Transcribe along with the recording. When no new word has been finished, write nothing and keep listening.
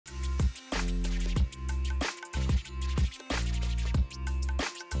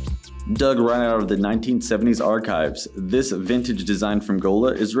Dug right out of the 1970s archives, this vintage design from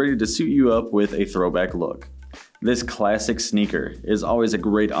Gola is ready to suit you up with a throwback look. This classic sneaker is always a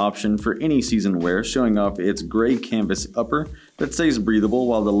great option for any season wear, showing off its gray canvas upper that stays breathable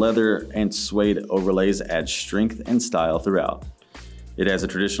while the leather and suede overlays add strength and style throughout. It has a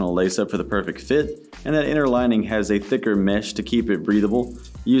traditional lace-up for the perfect fit, and that inner lining has a thicker mesh to keep it breathable,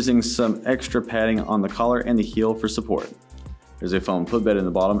 using some extra padding on the collar and the heel for support. There's a foam footbed in the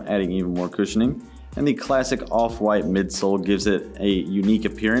bottom, adding even more cushioning, and the classic off-white midsole gives it a unique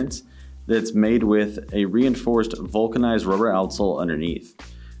appearance that's made with a reinforced vulcanized rubber outsole underneath.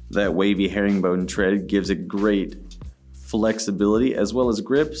 That wavy herringbone tread gives it great flexibility as well as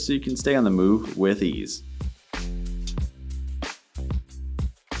grip, so you can stay on the move with ease.